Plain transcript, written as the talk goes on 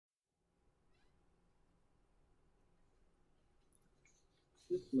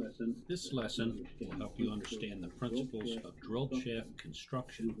This lesson will help you understand the principles of drilled shaft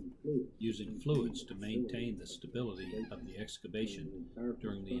construction using fluids to maintain the stability of the excavation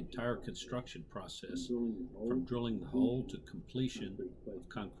during the entire construction process, from drilling the hole to completion of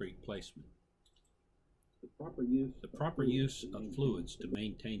concrete placement. The proper use of fluids to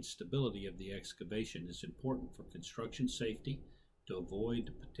maintain stability of the excavation is important for construction safety, to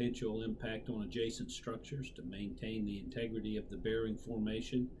avoid potential impact on adjacent structures, to maintain the integrity of the bearing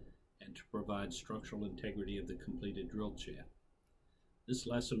formation, and to provide structural integrity of the completed drilled shaft. This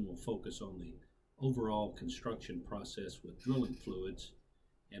lesson will focus on the overall construction process with drilling fluids,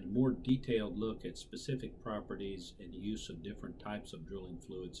 and a more detailed look at specific properties and use of different types of drilling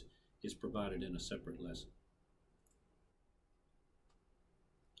fluids is provided in a separate lesson.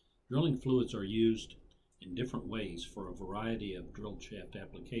 Drilling fluids are used in different ways for a variety of drilled shaft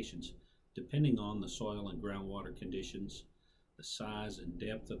applications, depending on the soil and groundwater conditions, the size and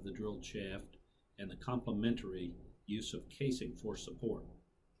depth of the drilled shaft, and the complementary use of casing for support.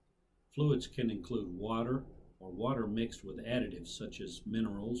 Fluids can include water or water mixed with additives such as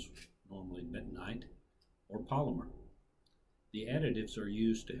minerals, normally bentonite, or polymer. The additives are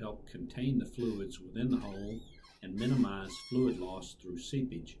used to help contain the fluids within the hole and minimize fluid loss through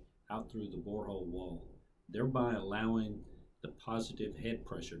seepage out through the borehole wall, thereby allowing the positive head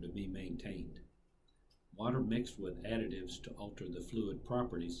pressure to be maintained. Water mixed with additives to alter the fluid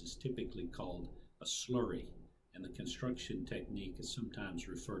properties is typically called a slurry, and the construction technique is sometimes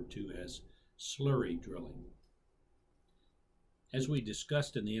referred to as slurry drilling. As we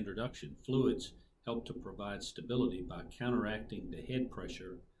discussed in the introduction, fluids help to provide stability by counteracting the head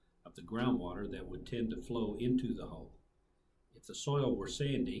pressure of the groundwater that would tend to flow into the hole. If the soil were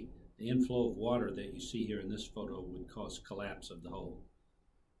sandy, the inflow of water that you see here in this photo would cause collapse of the hole.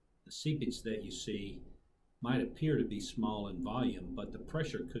 The seepage that you see might appear to be small in volume, but the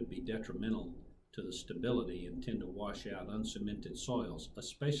pressure could be detrimental to the stability and tend to wash out uncemented soils,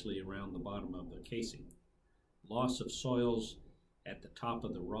 especially around the bottom of the casing. Loss of soils at the top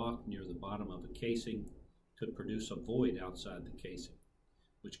of the rock near the bottom of the casing could produce a void outside the casing,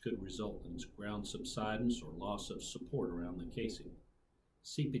 which could result in ground subsidence or loss of support around the casing.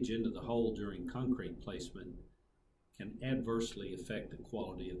 Seepage into the hole during concrete placement can adversely affect the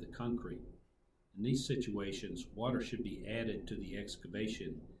quality of the concrete. In these situations, water should be added to the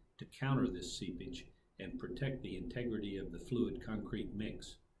excavation to counter this seepage and protect the integrity of the fluid concrete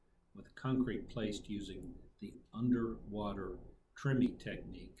mix, with concrete placed using the underwater trimming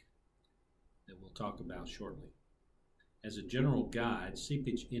technique that we'll talk about shortly. As a general guide,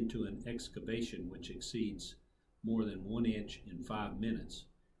 seepage into an excavation which exceeds more than 1 inch in 5 minutes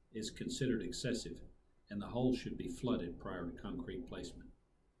is considered excessive, and the hole should be flooded prior to concrete placement.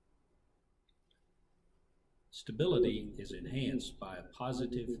 Stability is enhanced by a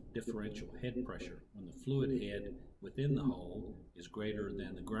positive differential head pressure when the fluid head within the hole is greater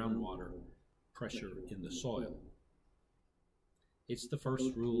than the groundwater pressure in the soil. It's the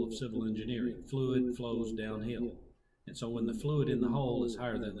first rule of civil engineering: fluid flows downhill. And so when the fluid in the hole is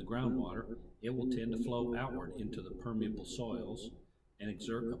higher than the groundwater, it will tend to flow outward into the permeable soils and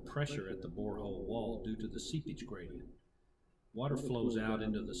exert a pressure at the borehole wall due to the seepage gradient. Water flows out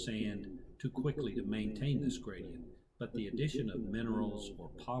into the sand too quickly to maintain this gradient, but the addition of minerals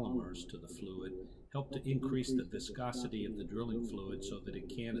or polymers to the fluid help to increase the viscosity of the drilling fluid so that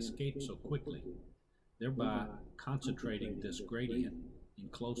it can't escape so quickly, thereby concentrating this gradient in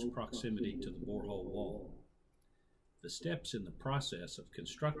close proximity to the borehole wall. The steps in the process of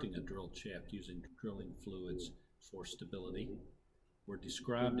constructing a drilled shaft using drilling fluids for stability were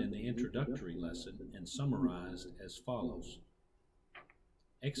described in the introductory lesson and summarized as follows.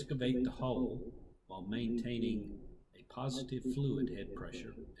 Excavate the hole while maintaining a positive fluid head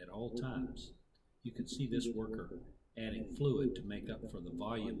pressure at all times. You can see this worker adding fluid to make up for the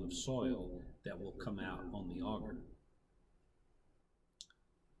volume of soil that will come out on the auger.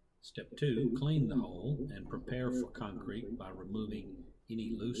 Step 2, clean the hole and prepare for concrete by removing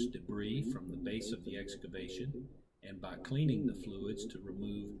any loose debris from the base of the excavation and by cleaning the fluids to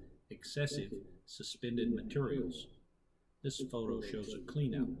remove excessive suspended materials. This photo shows a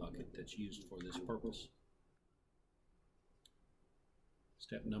cleanout bucket that's used for this purpose.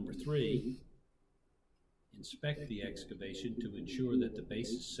 Step number 3, inspect the excavation to ensure that the base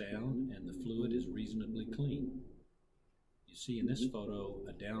is sound and the fluid is reasonably clean. You see in this photo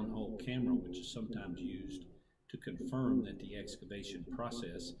a downhole camera, which is sometimes used to confirm that the excavation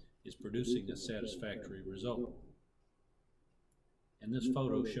process is producing a satisfactory result. And this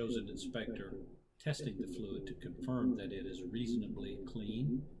photo shows an inspector testing the fluid to confirm that it is reasonably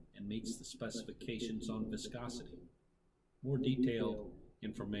clean and meets the specifications on viscosity. More detailed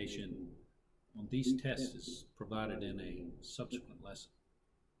Information on these tests is provided in a subsequent lesson.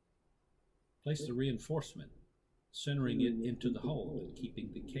 Place the reinforcement, centering it into the hole and keeping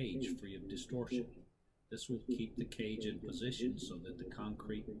the cage free of distortion. This will keep the cage in position so that the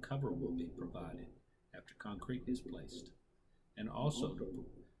concrete cover will be provided after concrete is placed, and also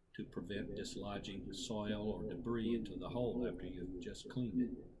to prevent dislodging soil or debris into the hole after you've just cleaned it.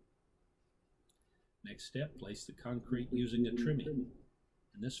 Next step, place the concrete using a trimming.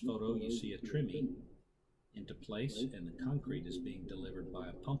 In this photo, you see a trimming into place, and the concrete is being delivered by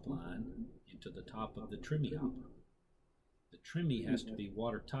a pump line into the top of the trimming hopper. The trimming has to be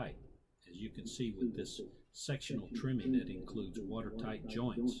watertight, as you can see with this sectional trimming that includes watertight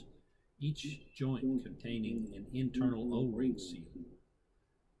joints, each joint containing an internal O-ring seal.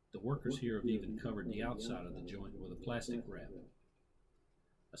 The workers here have even covered the outside of the joint with a plastic wrap.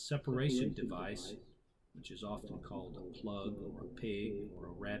 A separation device, which is often called a plug or a pig or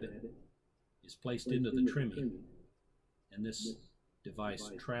a rabbit, is placed into the trimming, and this device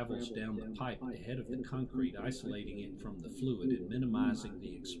travels down the pipe ahead of the concrete, isolating it from the fluid and minimizing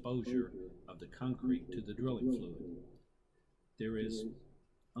the exposure of the concrete to the drilling fluid. There is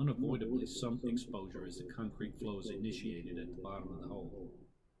unavoidably some exposure as the concrete flow is initiated at the bottom of the hole.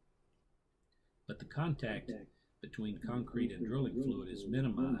 But the contact between concrete and drilling fluid is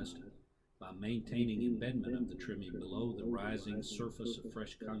minimized by maintaining embedment of the trimming below the rising surface of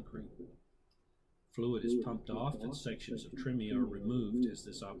fresh concrete. Fluid is pumped off and sections of trimming are removed as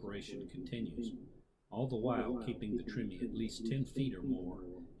this operation continues, all the while keeping the trimming at least 10 feet or more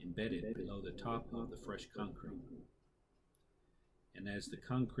embedded below the top of the fresh concrete. And as the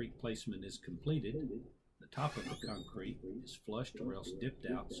concrete placement is completed, the top of the concrete is flushed or else dipped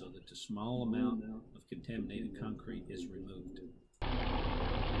out so that a small amount of contaminated concrete is removed.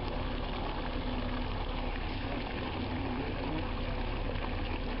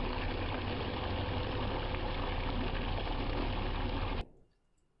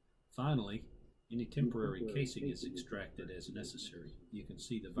 Finally, any temporary casing is extracted as necessary. You can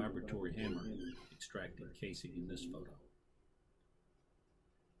see the vibratory hammer extracting casing in this photo.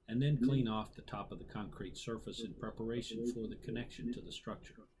 And then clean off the top of the concrete surface in preparation for the connection to the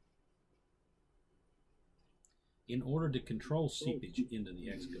structure. In order to control seepage into the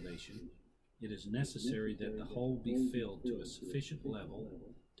excavation, it is necessary that the hole be filled to a sufficient level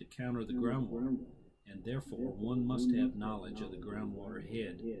to counter the groundwater, and therefore one must have knowledge of the groundwater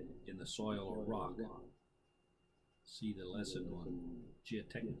head in the soil or rock. See the lesson on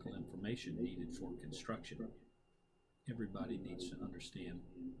geotechnical information needed for construction. Everybody needs to understand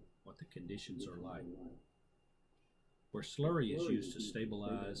what the conditions are like. Where slurry is used to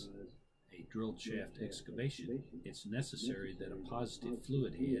stabilize a drilled shaft excavation, it's necessary that a positive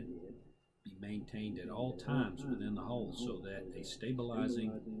fluid head be maintained at all times within the hole so that a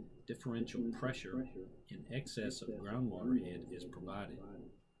stabilizing differential pressure in excess of groundwater head is provided.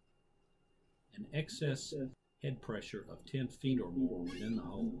 An excess head pressure of 10 feet or more within the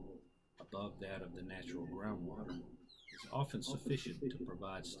hole, above that of the natural groundwater, is often sufficient to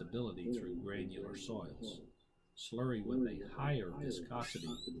provide stability through granular soils. Slurry with a higher viscosity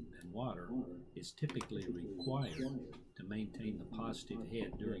than water is typically required to maintain the positive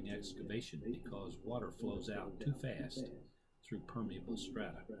head during excavation because water flows out too fast through permeable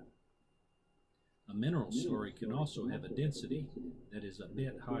strata. A mineral slurry can also have a density that is a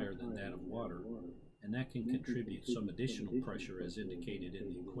bit higher than that of water, and that can contribute some additional pressure as indicated in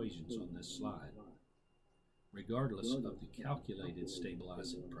the equations on this slide. Regardless of the calculated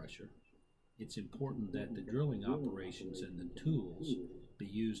stabilizing pressure, it's important that the drilling operations and the tools be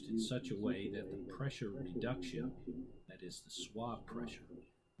used in such a way that the pressure reduction, that is the swab pressure,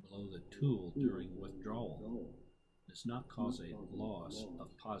 below the tool during withdrawal, does not cause a loss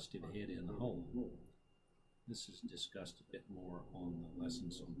of positive head in the hole. This is discussed a bit more on the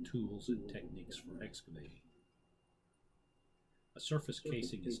lessons on tools and techniques for excavating. A surface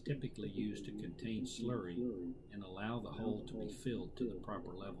casing is typically used to contain slurry and allow the hole to be filled to the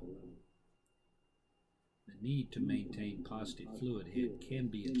proper level. The need to maintain positive fluid head can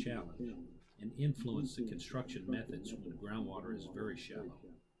be a challenge and influence the construction methods when groundwater is very shallow.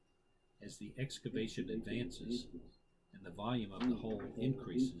 As the excavation advances and the volume of the hole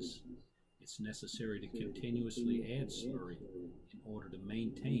increases, it's necessary to continuously add slurry in order to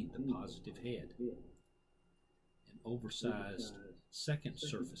maintain the positive head. An oversized second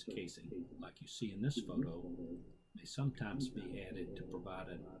surface casing, like you see in this photo, may sometimes be added to provide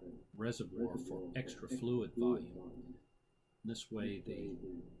a reservoir for extra fluid volume. This way the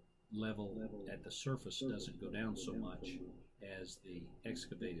level at the surface doesn't go down so much as the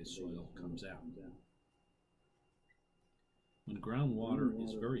excavated soil comes out. When groundwater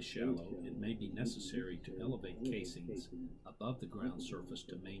is very shallow, it may be necessary to elevate casings above the ground surface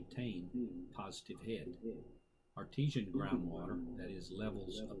to maintain positive head. Artesian groundwater, that is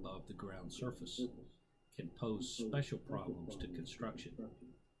levels above the ground surface, can pose special problems to construction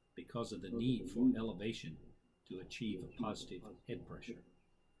because of the need for elevation to achieve a positive head pressure.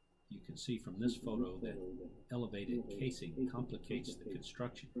 You can see from this photo that elevated casing complicates the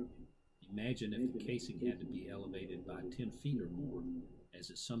construction. Imagine if the casing had to be elevated by 10 feet or more, as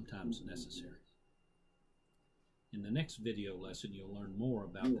is sometimes necessary. In the next video lesson, you'll learn more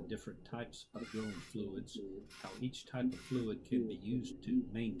about the different types of drilling fluids, how each type of fluid can be used to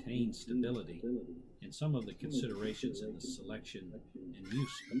maintain stability, and some of the considerations in the selection and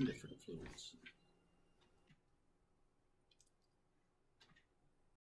use of different fluids.